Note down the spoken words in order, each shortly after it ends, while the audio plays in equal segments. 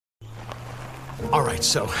All right,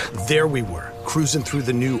 so there we were, cruising through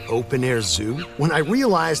the new open-air zoo, when I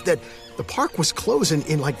realized that the park was closing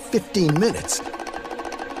in like 15 minutes.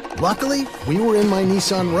 Luckily, we were in my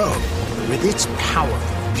Nissan Rogue. With its powerful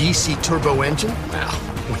VC turbo engine, well,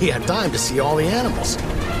 we had time to see all the animals.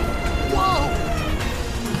 Whoa!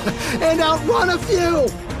 And outrun a few!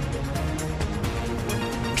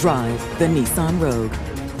 Drive the Nissan Rogue.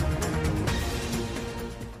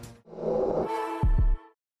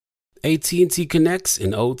 AT&T connects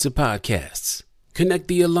an ode to podcasts. Connect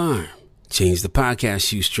the alarm. Change the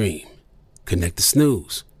podcast you stream. Connect the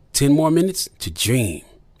snooze. 10 more minutes to dream.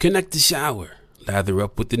 Connect the shower. Lather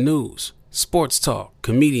up with the news, sports talk,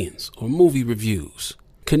 comedians, or movie reviews.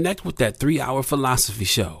 Connect with that 3-hour philosophy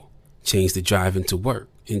show. Change the drive into work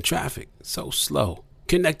in traffic so slow.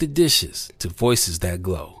 Connect the dishes to voices that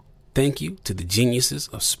glow. Thank you to the geniuses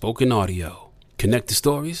of spoken audio. Connect the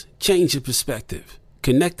stories, change your perspective.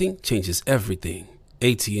 Connecting changes everything.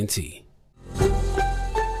 AT&T.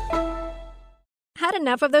 Had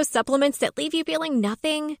enough of those supplements that leave you feeling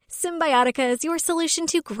nothing? Symbiotica is your solution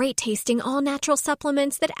to great-tasting, all-natural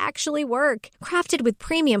supplements that actually work. Crafted with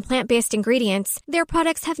premium plant-based ingredients, their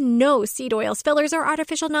products have no seed oils, fillers, or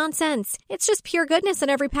artificial nonsense. It's just pure goodness in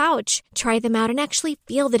every pouch. Try them out and actually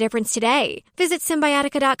feel the difference today. Visit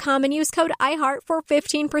Symbiotica.com and use code IHEART for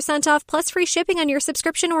 15% off plus free shipping on your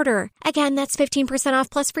subscription order. Again, that's 15%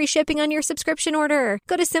 off plus free shipping on your subscription order.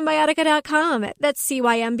 Go to Symbiotica.com. That's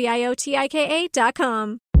CYMBIOTIKA.com.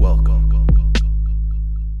 Welcome.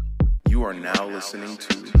 You are now listening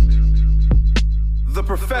to The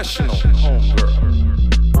Professional Homegirl.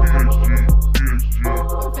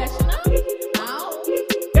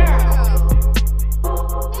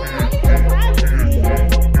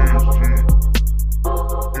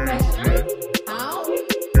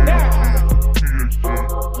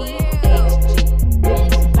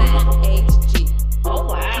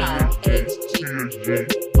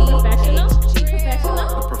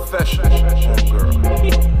 Professional?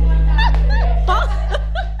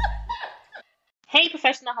 Hey,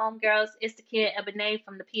 professional homegirls, it's the kid Ebony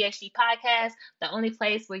from the PHG podcast, the only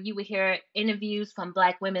place where you will hear interviews from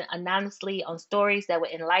Black women anonymously on stories that will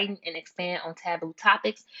enlighten and expand on taboo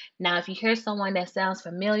topics. Now, if you hear someone that sounds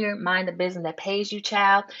familiar, mind the business that pays you,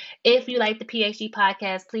 child. If you like the PHG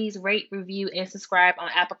podcast, please rate, review, and subscribe on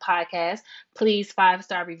Apple Podcasts. Please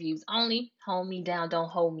 5-star reviews only. Hold me down, don't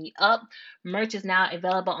hold me up. Merch is now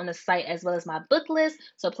available on the site as well as my book list,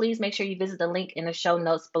 so please make sure you visit the link in the show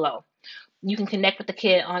notes below. You can connect with the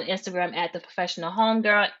kid on Instagram at The Professional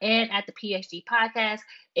Homegirl and at the PHG Podcast.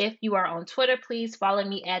 If you are on Twitter, please follow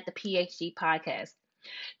me at the PHG Podcast.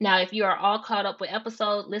 Now, if you are all caught up with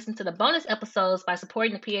episodes, listen to the bonus episodes by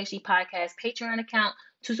supporting the PHG Podcast Patreon account.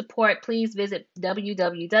 To support, please visit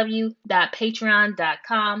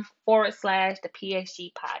www.patreon.com/the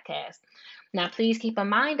PHG Podcast. Now, please keep in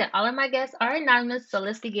mind that all of my guests are anonymous, so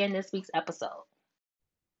let's begin this week's episode.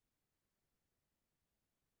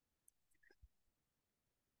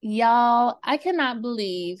 Y'all, I cannot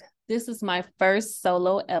believe this is my first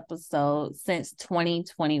solo episode since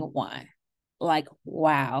 2021. Like,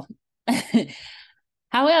 wow.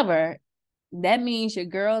 However, that means your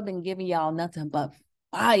girl been giving y'all nothing but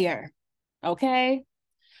fire. Okay?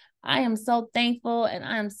 I am so thankful and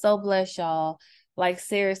I am so blessed, y'all. Like,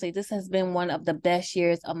 seriously, this has been one of the best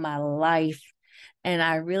years of my life. And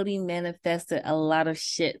I really manifested a lot of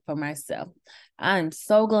shit for myself. I'm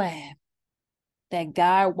so glad that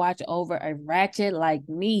God watch over a ratchet like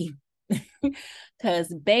me.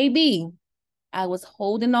 Because, baby, I was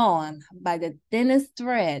holding on by the thinnest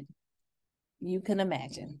thread you can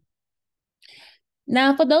imagine.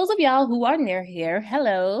 Now, for those of y'all who are near here,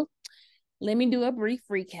 hello. Let me do a brief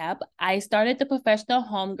recap. I started the Professional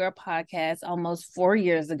Homegirl podcast almost 4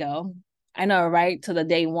 years ago. I know, right? To the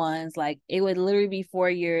day ones. Like, it would literally be 4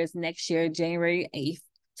 years next year, January 8th,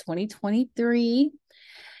 2023.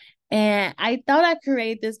 And I thought I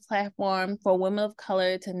created this platform for women of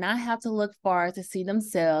color to not have to look far to see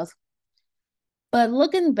themselves. But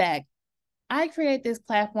looking back, I created this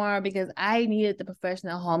platform because I needed the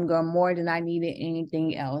professional homegirl more than I needed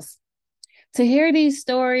anything else. To hear these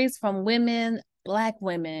stories from women, Black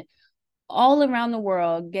women, all around the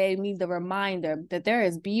world gave me the reminder that there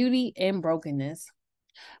is beauty in brokenness.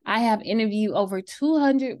 I have interviewed over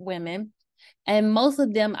 200 women, and most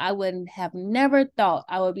of them I would have never thought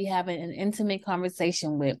I would be having an intimate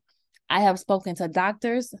conversation with. I have spoken to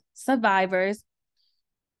doctors, survivors,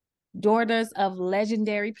 daughters of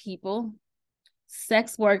legendary people,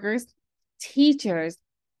 sex workers, teachers,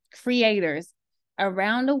 creators,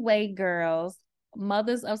 around the way girls,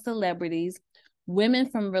 mothers of celebrities, women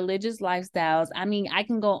from religious lifestyles. I mean, I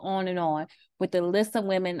can go on and on with the list of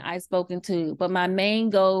women I've spoken to, but my main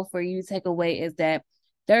goal for you to take away is that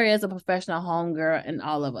there is a professional homegirl in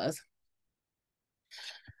all of us.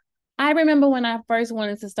 I remember when I first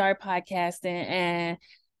wanted to start podcasting, and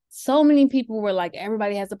so many people were like,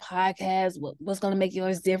 everybody has a podcast. What's going to make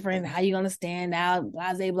yours different? How you going to stand out?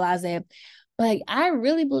 Blase, blase. But I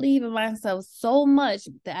really believe in myself so much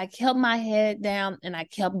that I kept my head down and I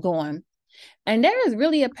kept going. And there is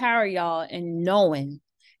really a power, y'all, in knowing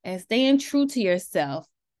and staying true to yourself.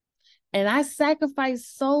 And I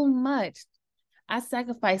sacrificed so much. I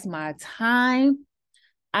sacrificed my time.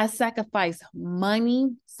 I sacrificed money,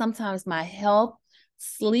 sometimes my health,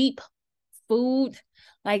 sleep, food.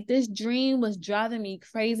 Like, this dream was driving me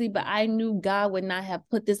crazy, but I knew God would not have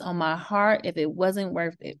put this on my heart if it wasn't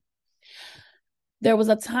worth it. There was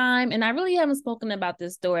a time, and I really haven't spoken about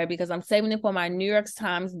this story because I'm saving it for my New York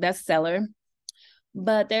Times bestseller.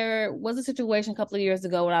 But there was a situation a couple of years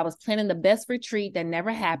ago when I was planning the best retreat that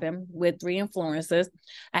never happened with 3 influencers.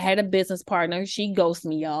 I had a business partner. She ghosted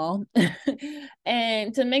me, y'all.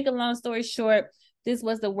 And to make a long story short, this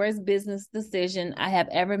was the worst business decision I have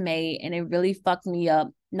ever made, and it really fucked me up,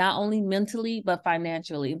 not only mentally, but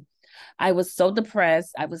financially. I was so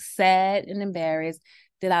depressed. I was sad and embarrassed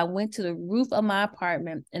that I went to the roof of my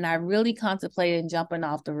apartment, and I really contemplated jumping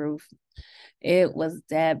off the roof. It was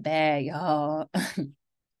that bad, y'all.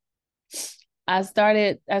 I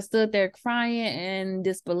stood there crying in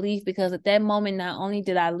disbelief because at that moment, not only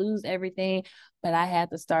did I lose everything, but I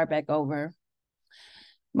had to start back over.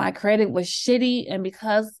 My credit was shitty, and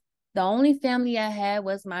because the only family I had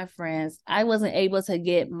was my friends, I wasn't able to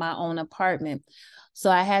get my own apartment.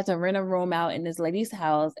 So I had to rent a room out in this lady's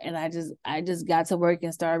house, and I just got to work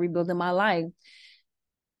and started rebuilding my life.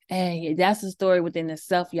 And that's a story within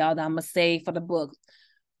itself, y'all, that I'm going to save for the book.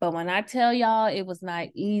 But when I tell y'all it was not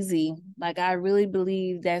easy, like, I really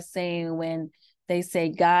believe that saying when they say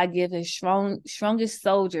God gives his strongest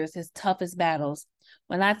soldiers his toughest battles.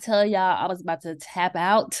 When I tell y'all I was about to tap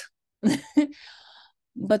out,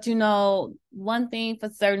 but one thing for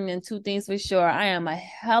certain and 2 things for sure, I am a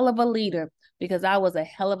hell of a leader because I was a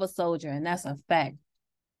hell of a soldier, and that's a fact.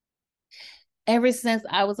 Ever since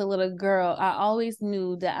I was a little girl, I always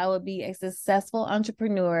knew that I would be a successful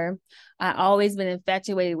entrepreneur. I always been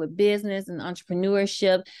infatuated with business and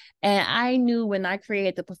entrepreneurship. And I knew when I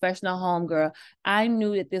created the Professional Homegirl, I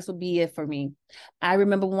knew that this would be it for me. I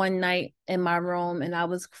remember one night in my room and I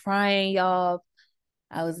was crying, y'all.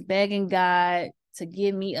 I was begging God to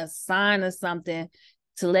give me a sign or something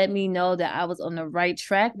to let me know that I was on the right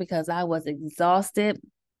track because I was exhausted.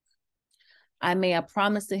 I made a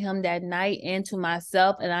promise to him that night and to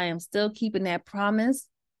myself, and I am still keeping that promise.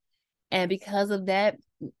 And because of that,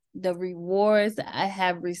 the rewards I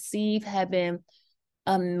have received have been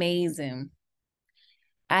amazing.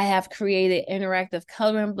 I have created interactive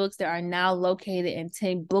coloring books that are now located in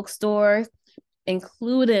 10 bookstores,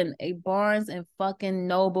 including a Barnes and fucking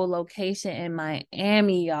Noble location in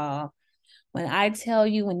Miami, y'all. When I tell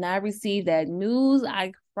you, when I received that news,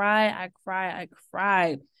 I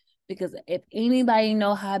cried. Because if anybody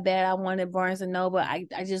know how bad I wanted Barnes and Noble, I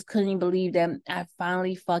just couldn't believe that I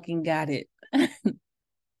finally fucking got it.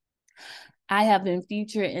 I have been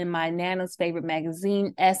featured in my Nana's favorite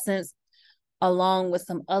magazine, Essence, along with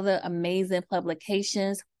some other amazing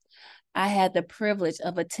publications. I had the privilege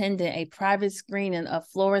of attending a private screening of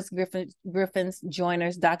Florence Griffin's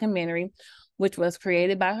Joyner's documentary, which was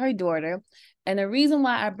created by her daughter. And the reason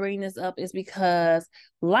why I bring this up is because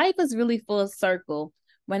life is really full circle.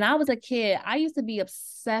 When I was a kid, I used to be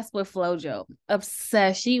obsessed with FloJo.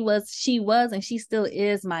 Obsessed. She was, and she still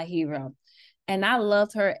is my hero. And I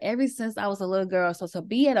loved her ever since I was a little girl. So to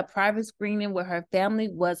be at a private screening with her family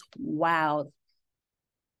was wild.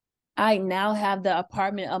 I now have the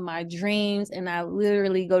apartment of my dreams, and I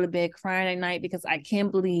literally go to bed crying at night because I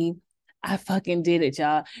can't believe I fucking did it,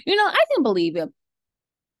 y'all. I can believe it.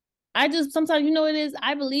 I just, sometimes, it is,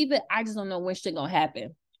 I believe it. I just don't know when shit gonna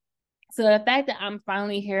happen. So the fact that I'm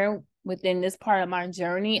finally here within this part of my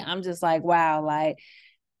journey, I'm just like, wow,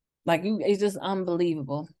 it's just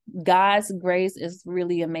unbelievable. God's grace is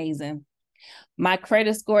really amazing. My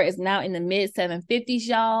credit score is now in the mid 750s,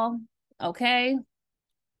 y'all. Okay.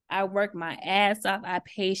 I worked my ass off. I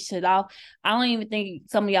paid shit off. I don't even think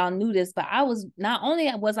some of y'all knew this, but not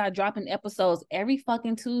only was I dropping episodes every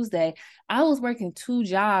fucking Tuesday, I was working 2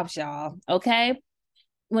 jobs, y'all. Okay.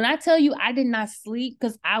 When I tell you I did not sleep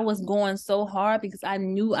because I was going so hard because I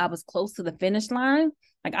knew I was close to the finish line,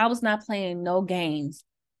 like I was not playing no games.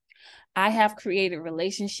 I have created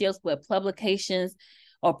relationships with publications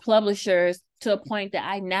or publishers to a point that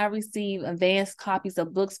I now receive advanced copies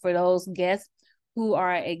of books for those guests who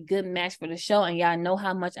are a good match for the show. And y'all know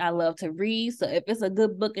how much I love to read. So if it's a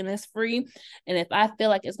good book and it's free, and if I feel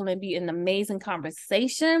like it's going to be an amazing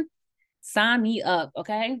conversation, sign me up,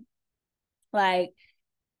 okay? Like,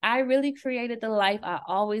 I really created the life I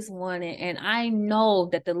always wanted. And I know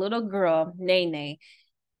that the little girl, Nene,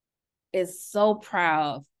 is so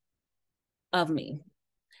proud of me.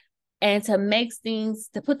 And to make things,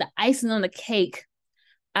 to put the icing on the cake,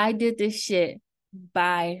 I did this shit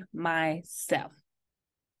by myself.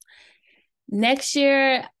 Next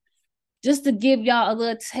year, just to give y'all a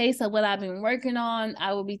little taste of what I've been working on,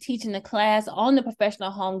 I will be teaching a class on the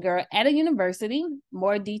professional homegirl at a university.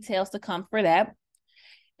 More details to come for that.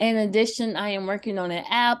 In addition, I am working on an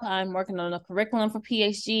app. I'm working on a curriculum for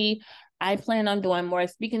PHG. I plan on doing more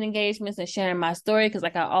speaking engagements and sharing my story because,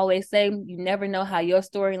 like I always say, you never know how your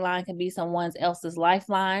storyline can be someone else's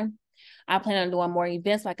lifeline. I plan on doing more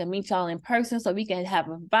events so I can meet y'all in person so we can have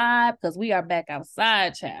a vibe because we are back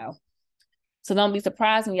outside, child. So don't be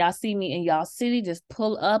surprised when y'all see me in y'all city. Just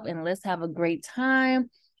pull up and let's have a great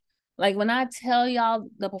time. Like, when I tell y'all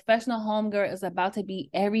the professional homegirl is about to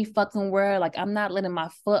be every fucking word, like, I'm not letting my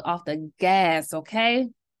foot off the gas, okay?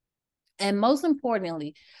 And most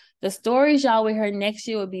importantly, the stories y'all will hear next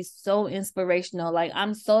year will be so inspirational. Like,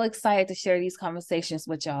 I'm so excited to share these conversations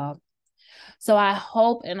with y'all. So I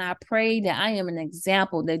hope and I pray that I am an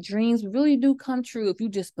example that dreams really do come true if you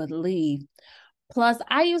just believe. Plus,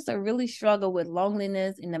 I used to really struggle with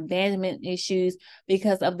loneliness and abandonment issues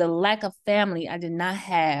because of the lack of family I did not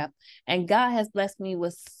have. And God has blessed me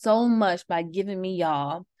with so much by giving me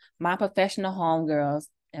y'all, my professional homegirls.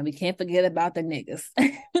 And we can't forget about the niggas.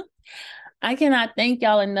 I cannot thank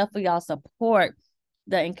y'all enough for y'all support,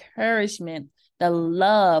 the encouragement, the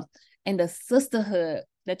love, and the sisterhood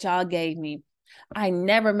that y'all gave me. I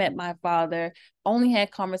never met my father, only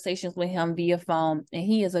had conversations with him via phone, and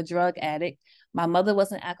he is a drug addict. My mother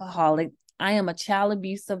was an alcoholic. I am a child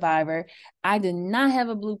abuse survivor. I did not have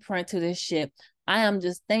a blueprint to this shit. I am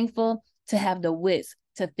just thankful to have the wits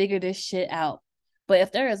to figure this shit out. But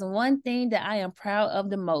if there is one thing that I am proud of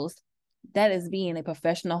the most, that is being a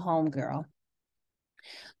professional homegirl.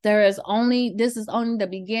 This is only the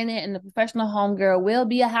beginning, and the professional homegirl will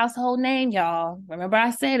be a household name, y'all. Remember,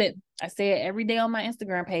 I said it. I say it every day on my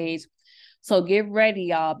Instagram page. So get ready,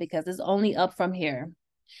 y'all, because it's only up from here.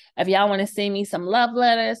 If y'all want to send me some love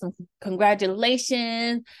letters, some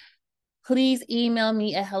congratulations, please email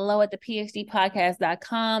me at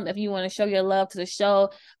hello@thephdpodcast.com if you want to show your love to the show,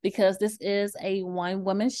 because this is a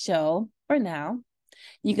one-woman show for now.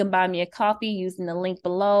 You can buy me a coffee using the link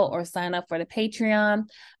below or sign up for the Patreon.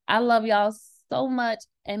 I love y'all so much,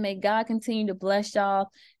 and may God continue to bless y'all.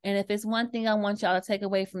 And if it's one thing I want y'all to take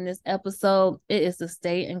away from this episode, it is to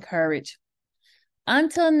stay encouraged.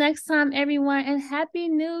 Until next time, everyone, and Happy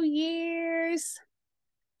New Year's.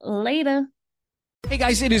 Later. Hey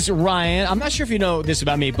guys, it is Ryan. I'm not sure if you know this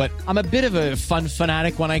about me, but I'm a bit of a fun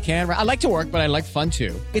fanatic when I can. I like to work, but I like fun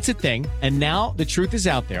too. It's a thing. And now the truth is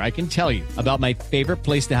out there. I can tell you about my favorite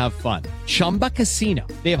place to have fun. Chumba Casino.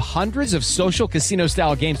 They have hundreds of social casino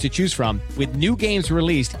style games to choose from with new games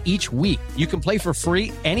released each week. You can play for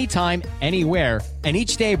free anytime, anywhere. And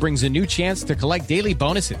each day brings a new chance to collect daily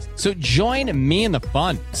bonuses. So join me in the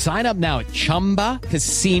fun. Sign up now at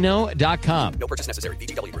ChumbaCasino.com. No purchase necessary.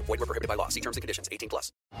 VGW Group. Void where prohibited by law. See terms and conditions.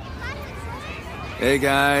 18+. Hey,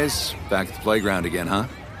 guys. Back at the playground again, huh?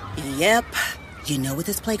 Yep. You know what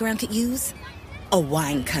this playground could use? A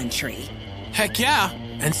wine country. Heck yeah.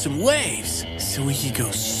 And some waves so we could go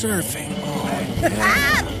surfing. Oh,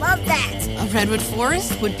 yeah. Love that. A redwood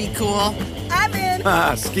forest would be cool. I'm in.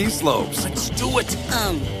 Ski slopes. Let's do it.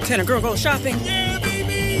 Can a girl go shopping? Yeah,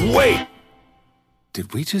 baby. Wait.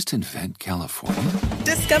 Did we just invent California?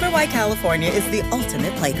 Discover why California is the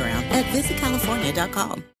ultimate playground at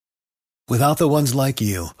visitcalifornia.com. Without the ones like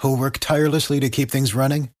you, who work tirelessly to keep things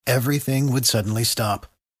running, everything would suddenly stop.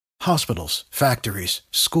 Hospitals, factories,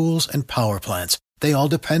 schools, and power plants, they all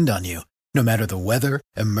depend on you. No matter the weather,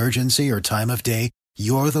 emergency, or time of day,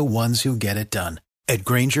 you're the ones who get it done. At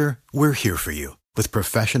Grainger, we're here for you with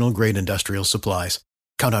professional-grade industrial supplies.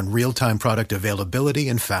 Count on real-time product availability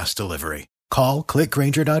and fast delivery. Call, click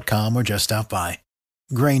Grainger.com, or just stop by.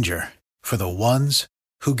 Grainger, for the ones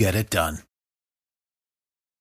who get it done.